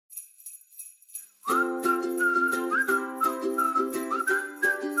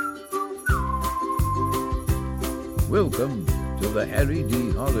Welcome to the Harry Dee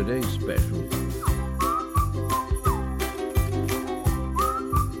Holiday Special.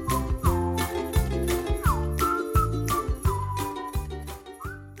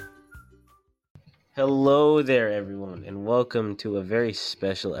 Hello there, everyone, and welcome to a very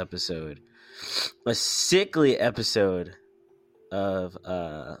special episode, a sickly episode of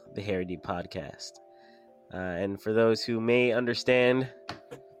the Harry Dee Podcast. And for those who may understand,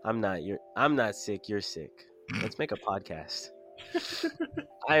 I'm not sick. You're sick. Let's make a podcast.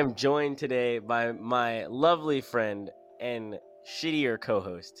 I am joined today by my lovely friend and shittier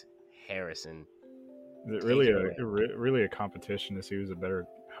co-host, Harrison. Is it really a competition to see who's a better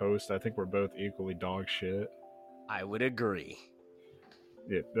host? I think we're both equally dog shit. I would agree.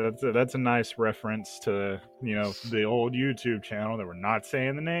 Yeah, that's a nice reference to, the old YouTube channel that we're not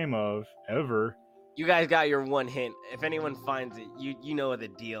saying the name of ever. You guys got your one hint. If anyone finds it, you know the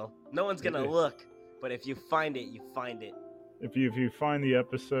deal. No one's gonna look, but if you find it, you find it. If you find the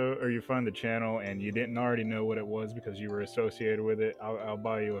episode or you find the channel and you didn't already know what it was because you were associated with it, I'll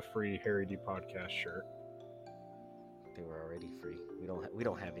buy you a free Harry Dee Podcast shirt. They were already free. We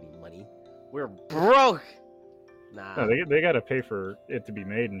don't have any money. We're broke. Nah. No, they got to pay for it to be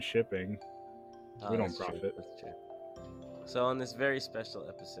made and shipping. We don't profit. True. That's true. So on this very special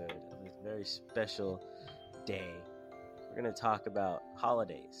episode of this very special day, we're going to talk about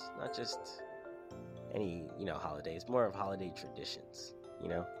holidays. Not just any, holidays, more of holiday traditions,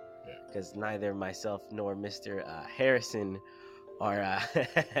 Because neither myself nor Mr. Harrison are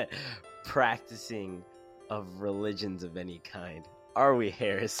practicing of religions of any kind. Are we,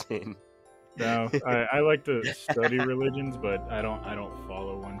 Harrison? No, I like to study religions, but I don't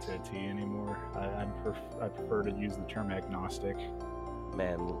follow one to a T anymore. I prefer to use the term agnostic.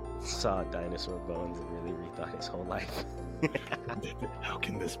 Man saw dinosaur bones and really rethought his whole life. How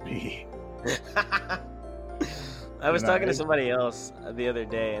can this be? I was talking to somebody else the other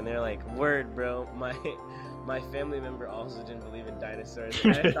day, and they're like, "Word, bro, my family member also didn't believe in dinosaurs."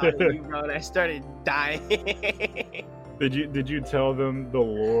 And I thought of you, bro, and I started dying. Did you tell them the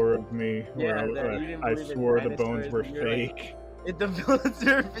lore of me? Yeah, I swore the bones were fake. The bones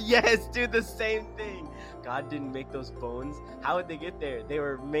are, yes, dude, the same thing. God didn't make those bones. How would they get there? They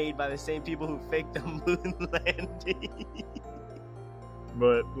were made by the same people who faked the moon landing.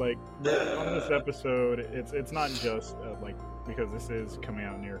 But on this episode, it's not just because this is coming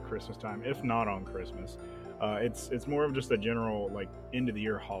out near Christmas time, if not on Christmas. It's more of just a general end of the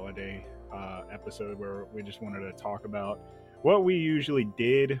year holiday episode where we just wanted to talk about what we usually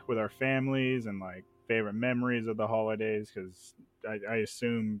did with our families and favorite memories of the holidays, because I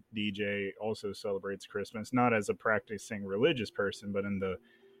assume DJ also celebrates Christmas, not as a practicing religious person, but in the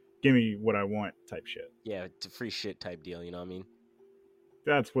give me what I want type shit. Yeah, it's a free shit type deal, you know what I mean?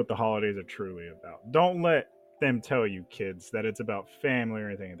 That's what the holidays are truly about. Don't let them tell you, kids, that it's about family or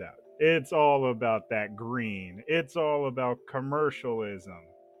anything like that. It's all about that green. It's all about commercialism.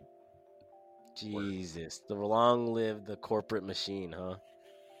 Jesus, the long live the corporate machine, huh?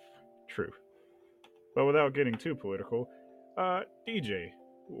 True. But without getting too political, DJ,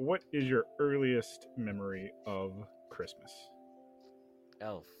 what is your earliest memory of Christmas?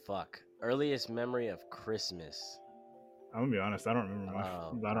 Oh, fuck. Earliest memory of Christmas. I'm gonna be honest, I don't remember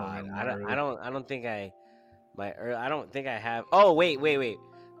I don't think I have. Oh, wait.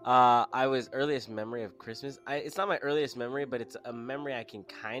 I was earliest memory of Christmas. It's not my earliest memory, but it's a memory I can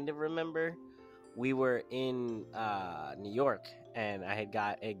kind of remember. We were in New York, and I had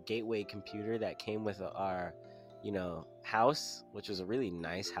got a gateway computer that came with our, house, which was a really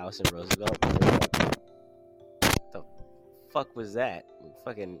nice house in Roosevelt. The fuck was that?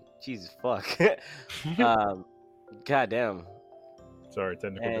 Fucking Jesus fuck. Goddamn. Sorry,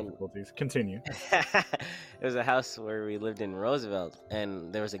 technical difficulties. Continue. It was a house where we lived in Roosevelt,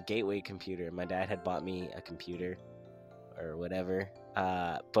 and there was a gateway computer. My dad had bought me a computer or whatever.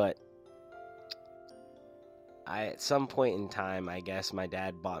 But at some point in time, I guess my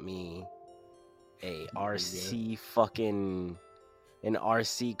dad bought me a RC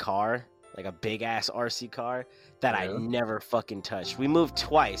car, like a big ass RC car that I never fucking touched. We moved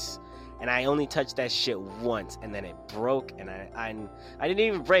twice. And I only touched that shit once, and then it broke, and I didn't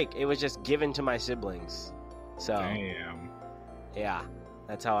even break. It was just given to my siblings. So, damn. Yeah,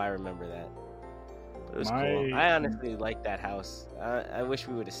 that's how I remember that. But it was cool. I honestly liked that house. I wish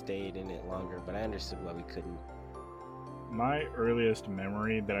we would have stayed in it longer, but I understood why we couldn't. My earliest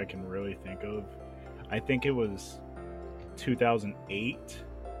memory that I can really think of, I think it was 2008,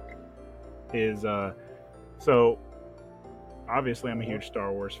 is, so... Obviously, I'm a huge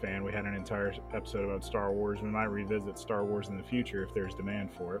Star Wars fan. We had an entire episode about Star Wars. We might revisit Star Wars in the future if there's demand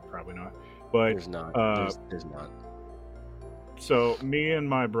for it. Probably not. But there's not. There's not. So me and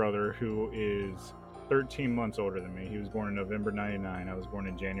my brother, who is 13 months older than me, he was born in November 99. I was born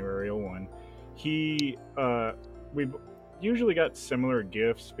in January 01. We usually got similar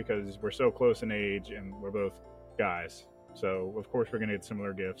gifts because we're so close in age and we're both guys. So of course we're gonna get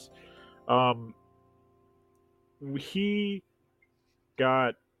similar gifts. He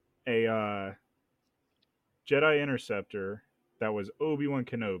got a Jedi Interceptor that was Obi-Wan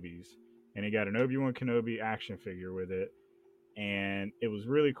Kenobi's, and he got an Obi-Wan Kenobi action figure with it, and it was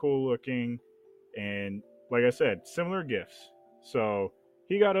really cool looking, and like I said, similar gifts. So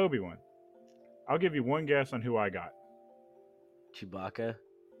he got Obi-Wan. I'll give you one guess on who I got. Chewbacca?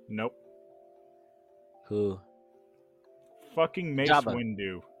 Nope. Who? Fucking Mace Jabba.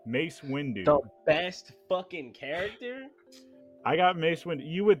 Windu. Mace Windu. The best fucking character? I got Mace Windu.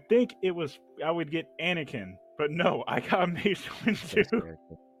 You would think I would get Anakin, but no, I got Mace Windu.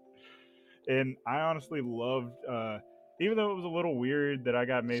 And I honestly loved, even though it was a little weird that I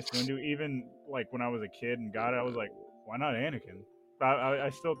got Mace Windu, even like when I was a kid and got it, I was like, why not Anakin? I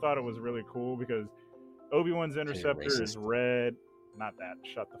still thought it was really cool because Obi-Wan's Interceptor is red. Not that.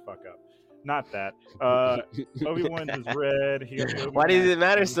 Shut the fuck up. Not that. Obi-Wan's is red. Why does it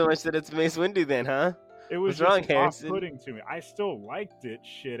matter so much that it's Mace Windu then, huh? It was wrong, just off-putting to me. I still liked it,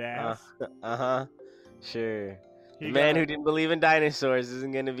 shit ass. Sure. The man who didn't believe in dinosaurs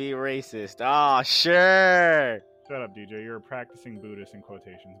isn't going to be racist. Oh, sure. Shut up, DJ. You're a practicing Buddhist in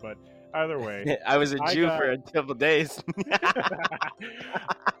quotations. But either way. I was a Jew for a couple days.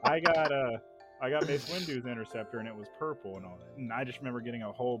 I got Mace Windu's Interceptor, and it was purple and all that. And I just remember getting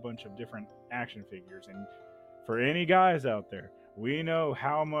a whole bunch of different action figures. And for any guys out there, we know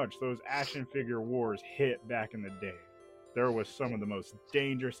how much those action figure wars hit back in the day. There was some of the most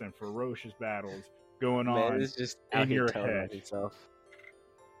dangerous and ferocious battles going on it's just in your head. head.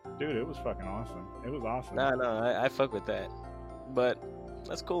 Dude, it was fucking awesome. It was awesome. No, I fuck with that. But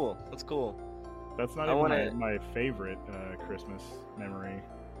that's cool. That's cool. That's not even my favorite Christmas memory.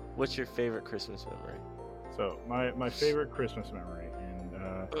 What's your favorite Christmas memory? So, my favorite Christmas memory, and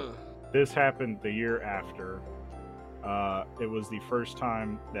this happened the year after. It was the first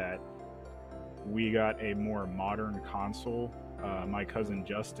time that we got a more modern console. My cousin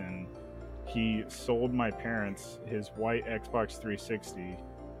Justin, he sold my parents his white Xbox 360,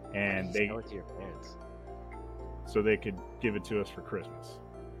 and they sell it to your parents so they could give it to us for Christmas.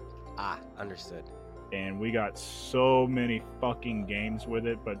 Understood. And we got so many fucking games with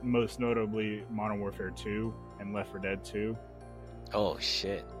it, but most notably Modern Warfare 2 and Left 4 Dead 2. Oh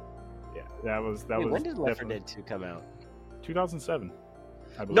shit. Yeah, that was when did Left 4 Dead 2 come out? 2007,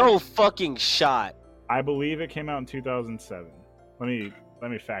 I believe. No fucking shot. I believe it came out in 2007. Let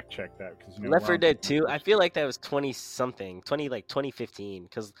me fact check that, because Left 4 Dead 2. I feel like that was 2015,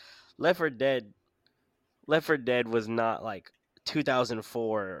 because Left 4 Dead was not like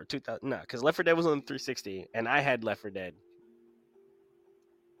 2004 or 2000. No, because Left 4 Dead was on 360, and I had Left 4 Dead.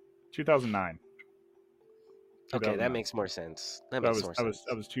 2009. Okay, that makes more sense. I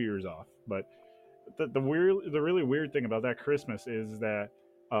was 2 years off, but the really weird thing about that Christmas is that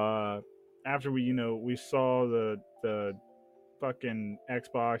after we saw the fucking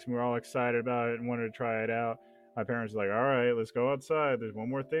Xbox and we were all excited about it and wanted to try it out, my parents were like, all right, let's go outside, there's one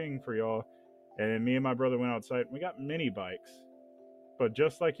more thing for y'all. And then me and my brother went outside and we got mini bikes. But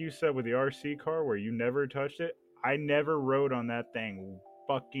just like you said with the RC car where you never touched it, I never rode on that thing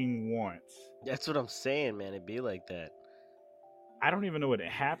fucking once. That's what I'm saying, man. It'd be like that. I don't even know what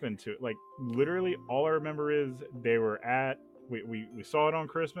happened to it. Like, literally all I remember is they were we saw it on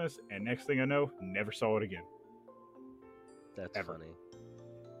Christmas, and next thing I know, never saw it again. That's ever. Funny.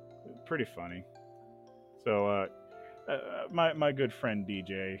 Pretty funny. So, my good friend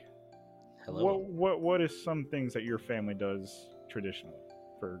DJ, hello. What is some things that your family does traditionally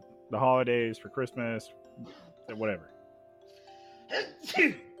for the holidays, for Christmas, whatever?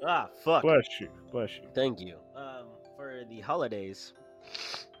 Fuck. Bless you. Thank you. For the holidays,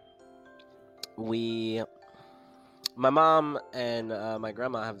 my mom and my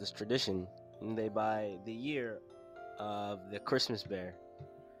grandma have this tradition, and they buy the year of the Christmas bear.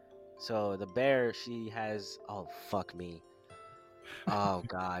 So the bear, she has, oh fuck me, oh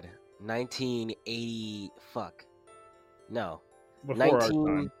god, 1980, fuck, no, Before our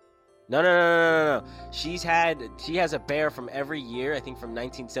time. No. She has a bear from every year, I think from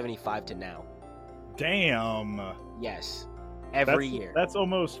 1975 to now. Damn. Yes. Every year. That's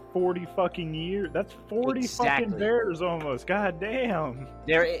almost 40 fucking years. That's 40 fucking bears almost. God damn.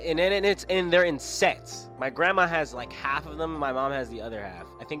 They're in sets. My grandma has like half of them. My mom has the other half.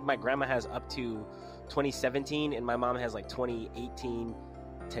 I think my grandma has up to 2017, and my mom has like 2018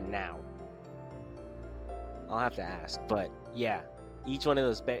 to now. I'll have to ask, but Yeah, each one of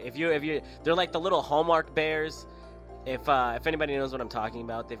those bears. If you, they're like the little Hallmark bears. If anybody knows what I'm talking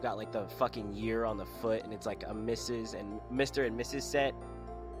about, they've got like the fucking year on the foot, and it's like a Mrs. and Mr. and Mrs. set.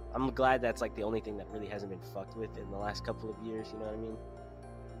 I'm glad that's like the only thing that really hasn't been fucked with in the last couple of years. You know what I mean?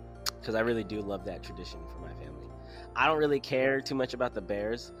 Because I really do love that tradition for my family. I don't really care too much about the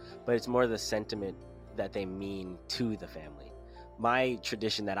bears, but it's more the sentiment that they mean to the family. My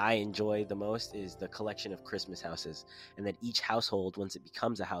tradition that I enjoy the most is the collection of Christmas houses, and that each household, once it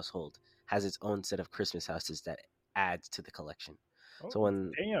becomes a household, has its own set of Christmas houses that adds to the collection. So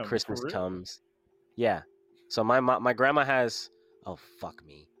when Christmas comes, yeah. So my grandma has, oh fuck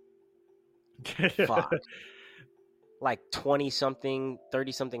me, fuck, like 20 something,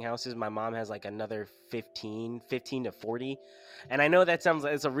 30 something houses. My mom has like another 15 to 40. And I know that sounds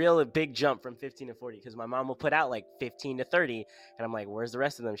like it's a real big jump from 15 to 40, because my mom will put out like 15 to 30, and I'm like, where's the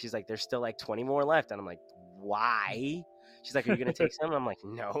rest of them? She's like, there's still like 20 more left. And I'm like, why? She's like, are you gonna take some? I'm like,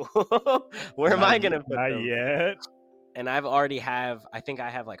 no. Where am I gonna put them? Not yet. And I think I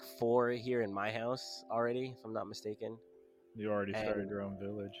have like 4 here in my house already, if I'm not mistaken. You already started your own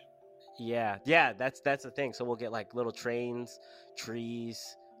village. Yeah, that's the thing. So we'll get like little trains,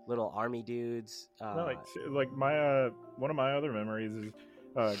 trees, little army dudes. No, like my one of my other memories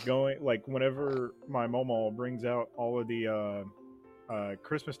is going, like, whenever my mama brings out all of the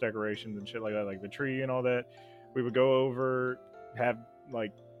Christmas decorations and shit like that, like the tree and all that. We would go over, have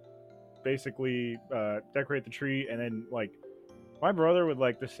like basically decorate the tree, and then like my brother would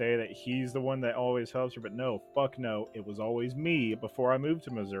like to say that he's the one that always helps her, but no, fuck no, it was always me. Before I moved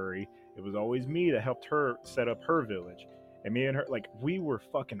to Missouri, it was always me that helped her set up her village. And me and her, like, we were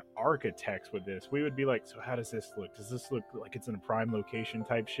fucking architects with this. We would be like, so how does this look? Does this look like it's in a prime location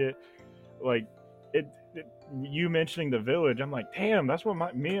type shit? Like, you mentioning the village, I'm like, damn, that's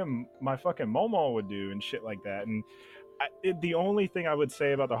what me and my fucking mama would do and shit like that. And the only thing I would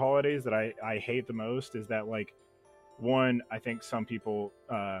say about the holidays that I hate the most is that, like, one, I think some people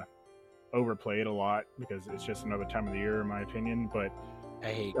overplay it a lot because it's just another time of the year, in my opinion. But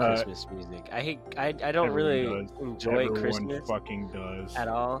I hate Christmas music. I don't really enjoy Christmas fucking does at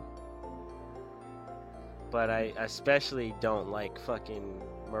all. But I especially don't like fucking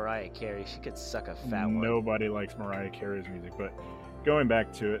Mariah Carey. She could suck a fat one. Nobody likes Mariah Carey's music. But going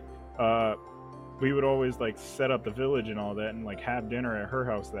back to it, we would always like set up the village and all that, and like have dinner at her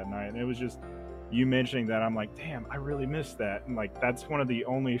house that night. And it was just you mentioning that, I'm like, damn, I really missed that. And like that's one of the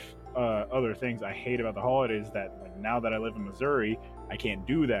only other things I hate about the holidays, that like now that I live in Missouri, I can't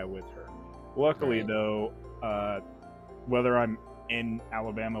do that with her. Luckily, right. Though, whether I'm in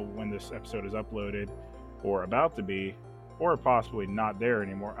Alabama when this episode is uploaded, or about to be, or possibly not there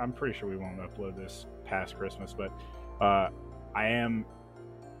anymore, I'm pretty sure we won't upload this past Christmas, but I am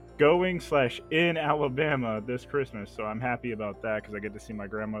going / in Alabama this Christmas, so I'm happy about that because I get to see my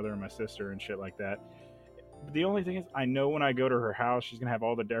grandmother and my sister and shit like that. The only thing is, I know when I go to her house, she's gonna have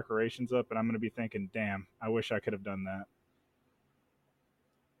all the decorations up, and I'm gonna be thinking, damn, I wish I could have done that.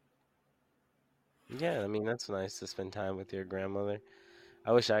 Yeah, I mean, that's nice to spend time with your grandmother.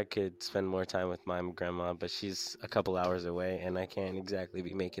 I wish I could spend more time with my grandma, but she's a couple hours away, and I can't exactly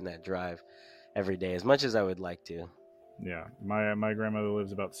be making that drive every day as much as I would like to. Yeah, my grandmother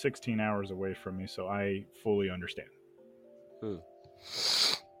lives about 16 hours away from me, so I fully understand.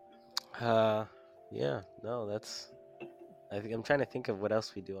 Yeah, no, I think I'm trying to think of what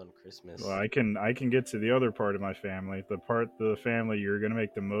else we do on Christmas. Well, I can get to the other part of my family. The part of the family you're gonna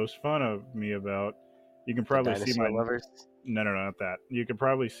make the most fun of me about. You can probably see my lovers. No, not that. You could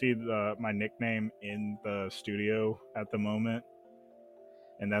probably see my nickname in the studio at the moment,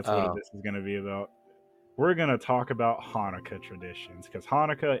 and that's what this is gonna be about. We're gonna talk about Hanukkah traditions because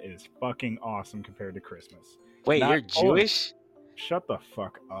Hanukkah is fucking awesome compared to Christmas. Wait, you're Jewish? Shut the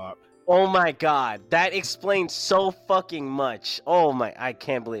fuck up. Oh my god, that explains so fucking much. Oh my, I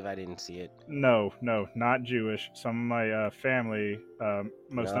can't believe I didn't see it. No, not Jewish. Some of my family,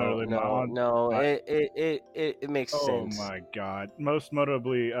 most notably my aunt. It makes sense. Oh my god. Most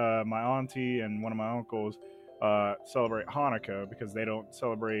notably, my auntie and one of my uncles celebrate Hanukkah because they don't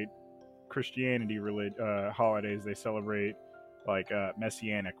celebrate Christianity holidays. They celebrate like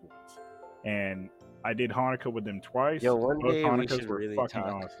messianic ones. And I did Hanukkah with them twice. Yo, one Both day Hanukkahs we should were really fucking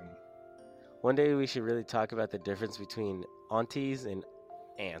talk. awesome. One day we should really talk about the difference between aunties and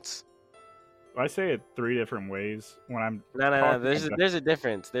aunts. I say it 3 different ways when I'm. No. There's a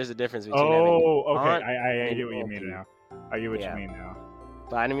difference. There's a difference between. Oh, okay. Aunt I get what you auntie. mean now. I get what you mean now.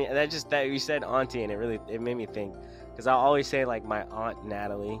 But I mean that you said auntie, and it made me think, because I'll always say like my aunt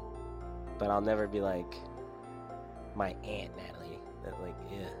Natalie, but I'll never be like my aunt Natalie. That, like,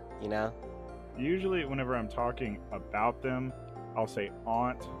 yeah, you know. Usually, whenever I'm talking about them, I'll say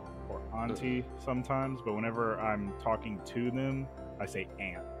aunt or auntie sometimes. But whenever I'm talking to them, I say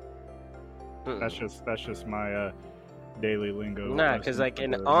aunt. That's just my daily lingo. Nah, because like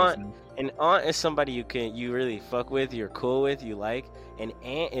an aunt is somebody you really fuck with, you're cool with, you like. An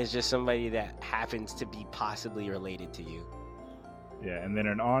aunt is just somebody that happens to be possibly related to you. Yeah, and then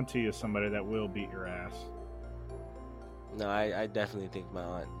an auntie is somebody that will beat your ass. No, I definitely think my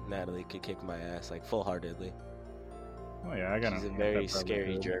aunt Natalie could kick my ass like full-heartedly. Oh yeah, She's a very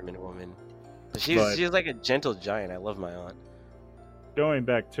scary German woman. But she's like a gentle giant. I love my aunt. Going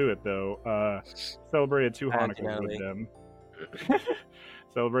back to it though, celebrated 2 Hanukkahs with them.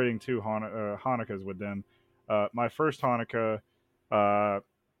 Celebrating 2 Hanukkahs with them. My first Hanukkah,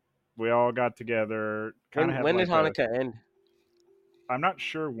 we all got together. When did Hanukkah end? I'm not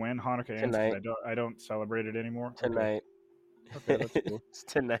sure when Hanukkah ends. I don't celebrate it anymore. Tonight. Okay, that's cool. It's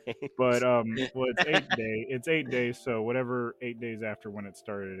tonight. But well, it's 8 days. It's 8 days, so whatever 8 days after when it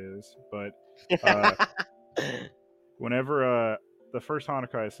started is. But whenever the first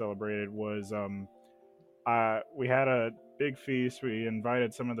Hanukkah I celebrated was we had a big feast. We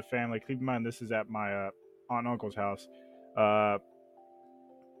invited some of the family. Keep in mind, this is at my aunt and uncle's house.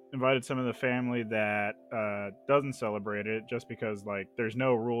 Invited some of the family that doesn't celebrate it, just because like there's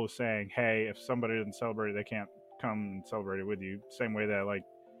no rule saying, hey, if somebody doesn't celebrate it, they can't come and celebrate it with you. Same way that like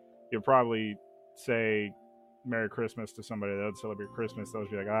you'll probably say Merry Christmas to somebody that doesn't celebrate Christmas. They'll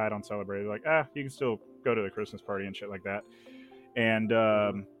just be like, I don't celebrate it. Like, you can still go to the Christmas party and shit like that. And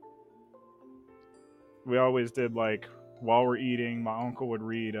we always did, like, while we're eating, my uncle would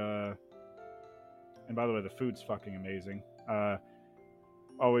read, and by the way, the food's fucking amazing.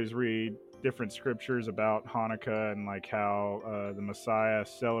 Always read different scriptures about Hanukkah and, like, how the Messiah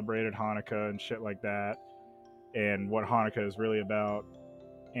celebrated Hanukkah and shit like that, and what Hanukkah is really about.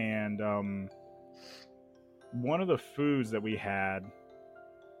 And one of the foods that we had,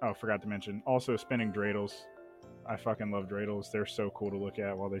 forgot to mention, also spinning dreidels. I fucking love dreidels. They're so cool to look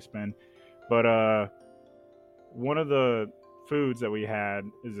at while they spin. But one of the foods that we had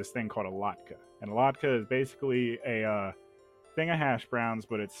is this thing called a latke. And a latke is basically a thing of hash browns,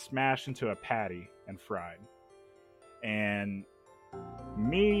 but it's smashed into a patty and fried. And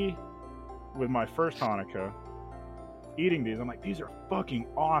me, with my first Hanukkah, eating these, I'm like, these are fucking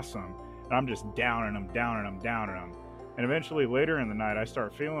awesome. And I'm just downing them. And eventually, later in the night, I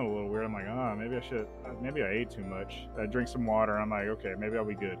start feeling a little weird. I'm like, maybe I ate too much. I drink some water. I'm like, okay, maybe I'll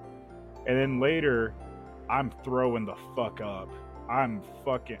be good. And then later, I'm throwing the fuck up. I'm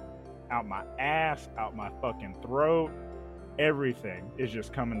fucking out my ass, out my fucking throat. Everything is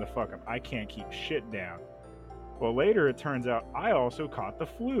just coming the fuck up. I can't keep shit down. Well, later it turns out I also caught the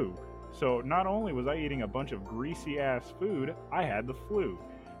flu. So not only was I eating a bunch of greasy ass food, I had the flu.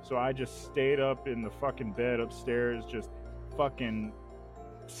 So I just stayed up in the fucking bed upstairs, just fucking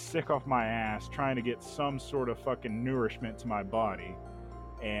sick off my ass, trying to get some sort of fucking nourishment to my body.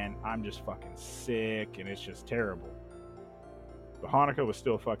 And I'm just fucking sick, and it's just terrible. But Hanukkah was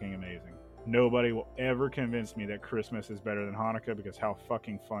still fucking amazing. Nobody will ever convince me that Christmas is better than Hanukkah, because how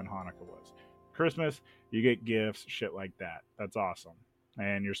fucking fun Hanukkah was. Christmas, you get gifts, shit like that. That's awesome.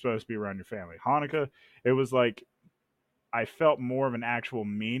 And you're supposed to be around your family. Hanukkah, it was like, I felt more of an actual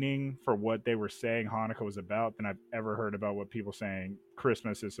meaning for what they were saying Hanukkah was about than I've ever heard about what people saying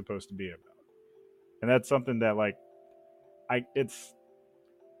Christmas is supposed to be about. And that's something that, like, it's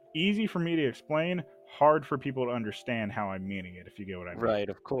easy for me to explain, hard for people to understand how I'm meaning it, if you get what I mean. Right,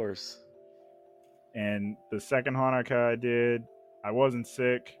 of course. And the second Hanukkah I did, I wasn't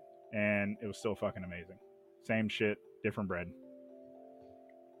sick, and it was still fucking amazing. Same shit, different bread.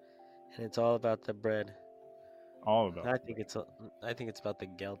 And it's all about the bread. All about. I think it's about the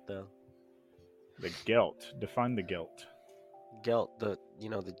gelt though. The gelt. Define the gelt. Gelt, the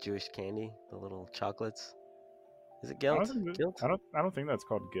Jewish candy, the little chocolates. Is it gelt? I don't think that's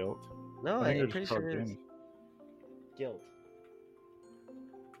called gelt. No, I'm pretty sure it is. Gelt.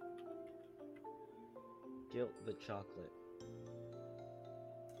 Gelt the chocolate.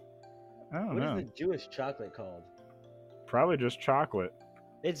 I don't know. know. What is the Jewish chocolate called? Probably just chocolate.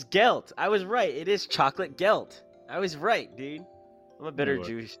 It's gelt. I was right. It is chocolate gelt. I was right, dude. I'm a better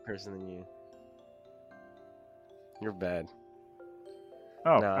Jewish person than you. You're bad.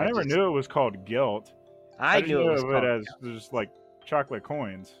 Oh, no, I never knew it was called gelt. I knew it was called as just like chocolate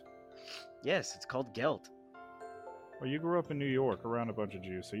coins. Yes, it's called gelt. Well, you grew up in New York around a bunch of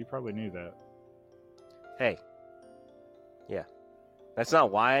Jews, so you probably knew that. Hey. Yeah. That's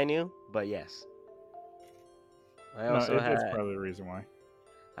not why I knew, but yes. That's probably the reason why.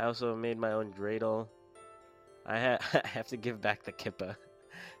 I also made my own dreidel. I have to give back the kippah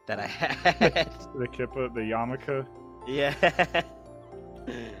that I had. The kippa, the yarmulke. Yeah.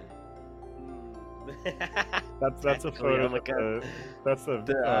 That's a photo. Yarmulke. That's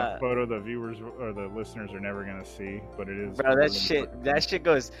the photo the viewers or the listeners are never gonna see, but it is. Bro, that shit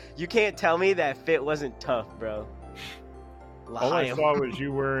goes. You can't tell me that fit wasn't tough, bro. All I saw was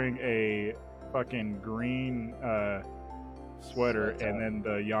you wearing a fucking green sweater and then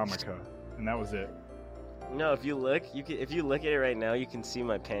the yarmulke, and that was it. No, if you look at it right now, you can see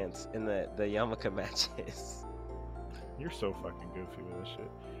my pants in the yarmulke matches. You're so fucking goofy with this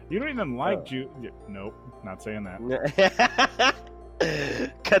shit. You don't even like Nope, not saying that.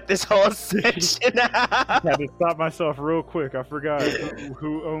 Cut this whole section out. I had to stop myself real quick. I forgot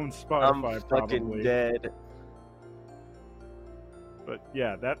who owns Spotify. I'm fucking probably dead. But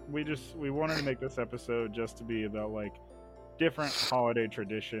yeah, we wanted to make this episode just to be about like different holiday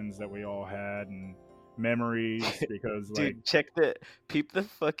traditions that we all had and memories because dude, peep the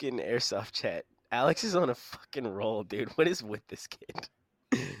fucking airsoft chat. Alex is on a fucking roll, dude. What is with this kid?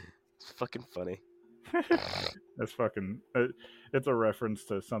 It's fucking funny. That's fucking. It's a reference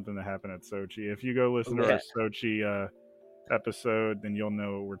to something that happened at Sochi. If you go listen to our Sochi episode, then you'll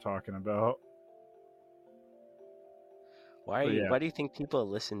know what we're talking about. Why do you think people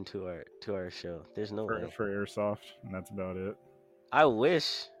listen to our show? There's no way. For airsoft, and that's about it. I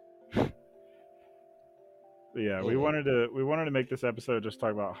wish. Yeah, we wanted to make this episode just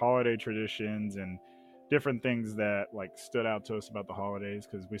talk about holiday traditions and different things that like stood out to us about the holidays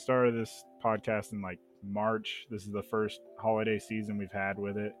because we started this podcast in like March. This is the first holiday season we've had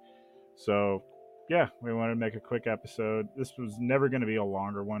with it. So yeah, we wanted to make a quick episode. This was never going to be a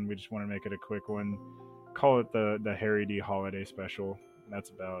longer one. We just want to make it a quick one. Call it the Harry Dee holiday special. That's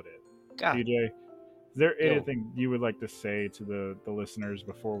about it. God. DJ, is there anything you would like to say to the listeners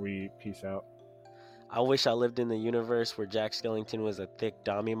before we peace out? I wish I lived in the universe where Jack Skellington was a thick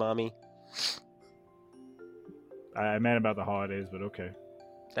dommy mommy. I meant about the holidays, but okay.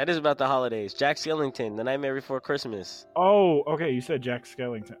 That is about the holidays. Jack Skellington, The Nightmare Before Christmas. Oh, okay. You said Jack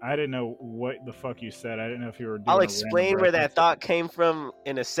Skellington. I didn't know what the fuck you said. I didn't know if you were doing I'll explain where that thought came from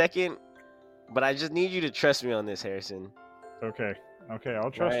in a second, but I just need you to trust me on this, Harrison. Okay.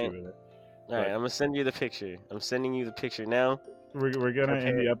 I'll trust you with it. All right, I'm gonna send you the picture. I'm sending you the picture now. We're gonna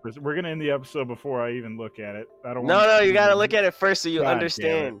end the episode. We're gonna end the episode before I even look at it. I don't. No, you gotta look at it first so you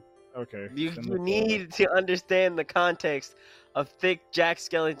understand. Okay. You need to understand the context of thick Jack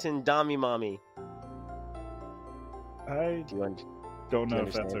Skellington Dommy Mommy. I don't know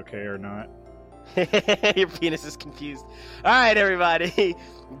if that's okay or not. Your penis is confused. All right, everybody.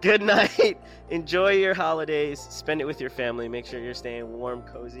 Good night. Enjoy your holidays. Spend it with your family. Make sure you're staying warm,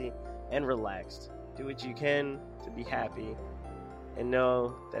 cozy, and relaxed. Do what you can to be happy. And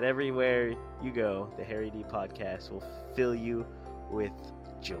know that everywhere you go, the Harry Dee Podcast will fill you with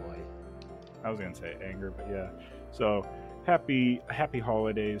joy. I was going to say anger, but yeah. So, happy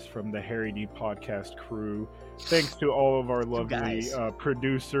holidays from the Harry Dee Podcast crew. Thanks to all of our lovely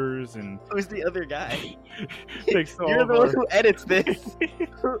producers and... Who's the other guy? Thanks to You're the one who edits this.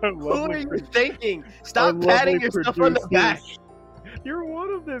 Who are you thinking? Stop patting yourself on the back. You're one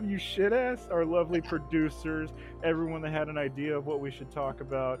of them, you shit ass. Our lovely producers, everyone that had an idea of what we should talk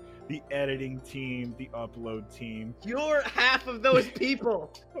about, the editing team, the upload team. You're half of those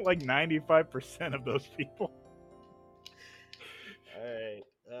people. Like 95% of those people. All right.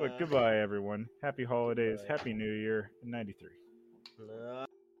 But goodbye, everyone. Happy holidays. Happy New Year. 93.